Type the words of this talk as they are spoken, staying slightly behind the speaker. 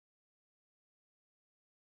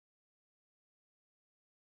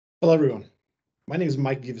Hello, everyone. My name is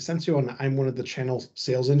Mike DiVincencio, and I'm one of the channel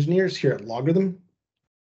sales engineers here at LogRhythm.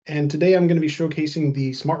 And today I'm going to be showcasing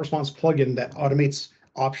the SmartResponse plugin that automates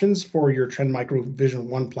options for your Trend Micro Vision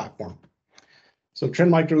 1 platform. So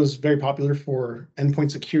Trend Micro is very popular for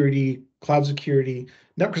endpoint security, cloud security,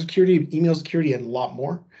 network security, email security, and a lot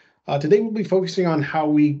more. Today we'll be focusing on how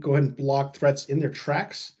we go ahead and block threats in their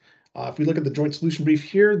tracks. If we look at the joint solution brief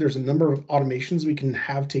here, there's a number of automations we can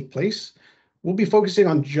have take place. We'll be focusing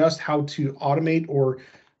on just how to automate or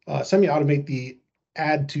semi-automate the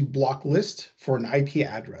add to block list for an IP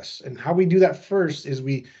address. And how we do that first is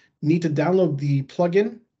we need to download the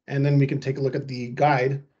plugin, and then we can take a look at the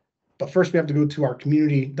guide. But first we have to go to our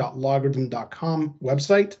community.logrhythm.com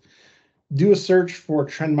website, do a search for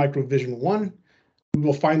Trend Micro Vision 1. We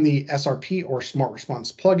will find the SRP or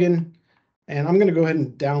SmartResponse plugin. And I'm going to go ahead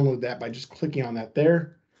and download that by just clicking on that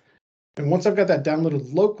there. And once I've got that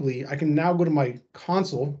downloaded locally, I can now go to my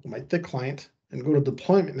console, my thick client, and go to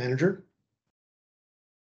Deployment Manager.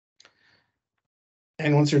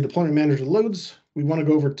 And once your Deployment Manager loads, we want to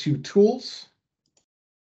go over to Tools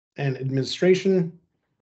and Administration,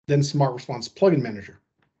 then SmartResponse Plugin Manager.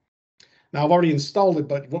 Now I've already installed it,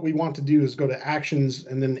 but what we want to do is go to Actions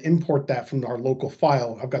and then import that from our local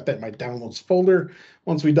file. I've got that in my Downloads folder.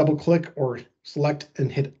 Once we double click or select and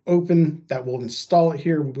hit Open, that will install it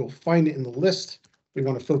here. We will find it in the list. We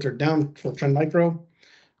want to filter down for Trend Micro.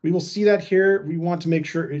 We will see that here. We want to make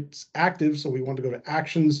sure it's active, so we want to go to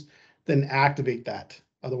Actions, then activate that.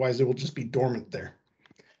 Otherwise, it will just be dormant there.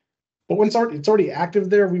 But once it's already active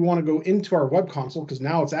there, we want to go into our web console because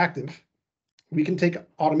now it's active. We can take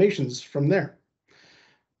automations from there.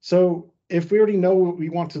 So if we already know what we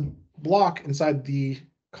want to block inside the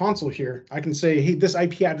console here, I can say, hey, this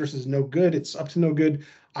IP address is no good. It's up to no good.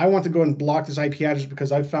 I want to go and block this IP address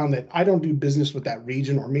because I've found that I don't do business with that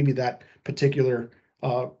region or maybe that particular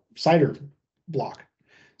CIDR block.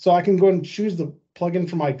 So I can go and choose the plugin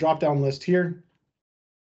from my drop-down list here.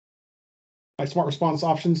 My SmartResponse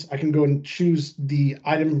options, I can go and choose the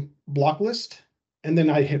item block list. And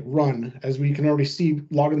then I hit run. As we can already see,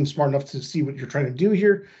 LogRhythm is smart enough to see what you're trying to do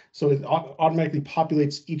here. So it automatically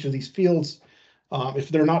populates each of these fields. If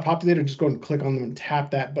they're not populated, just go and click on them and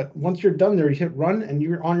tap that. But once you're done there, you hit run and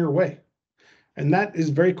you're on your way. And that is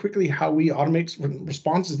very quickly how we automate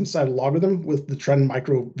responses inside of LogRhythm with the Trend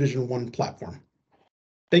Micro Vision 1 platform.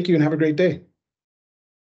 Thank you and have a great day.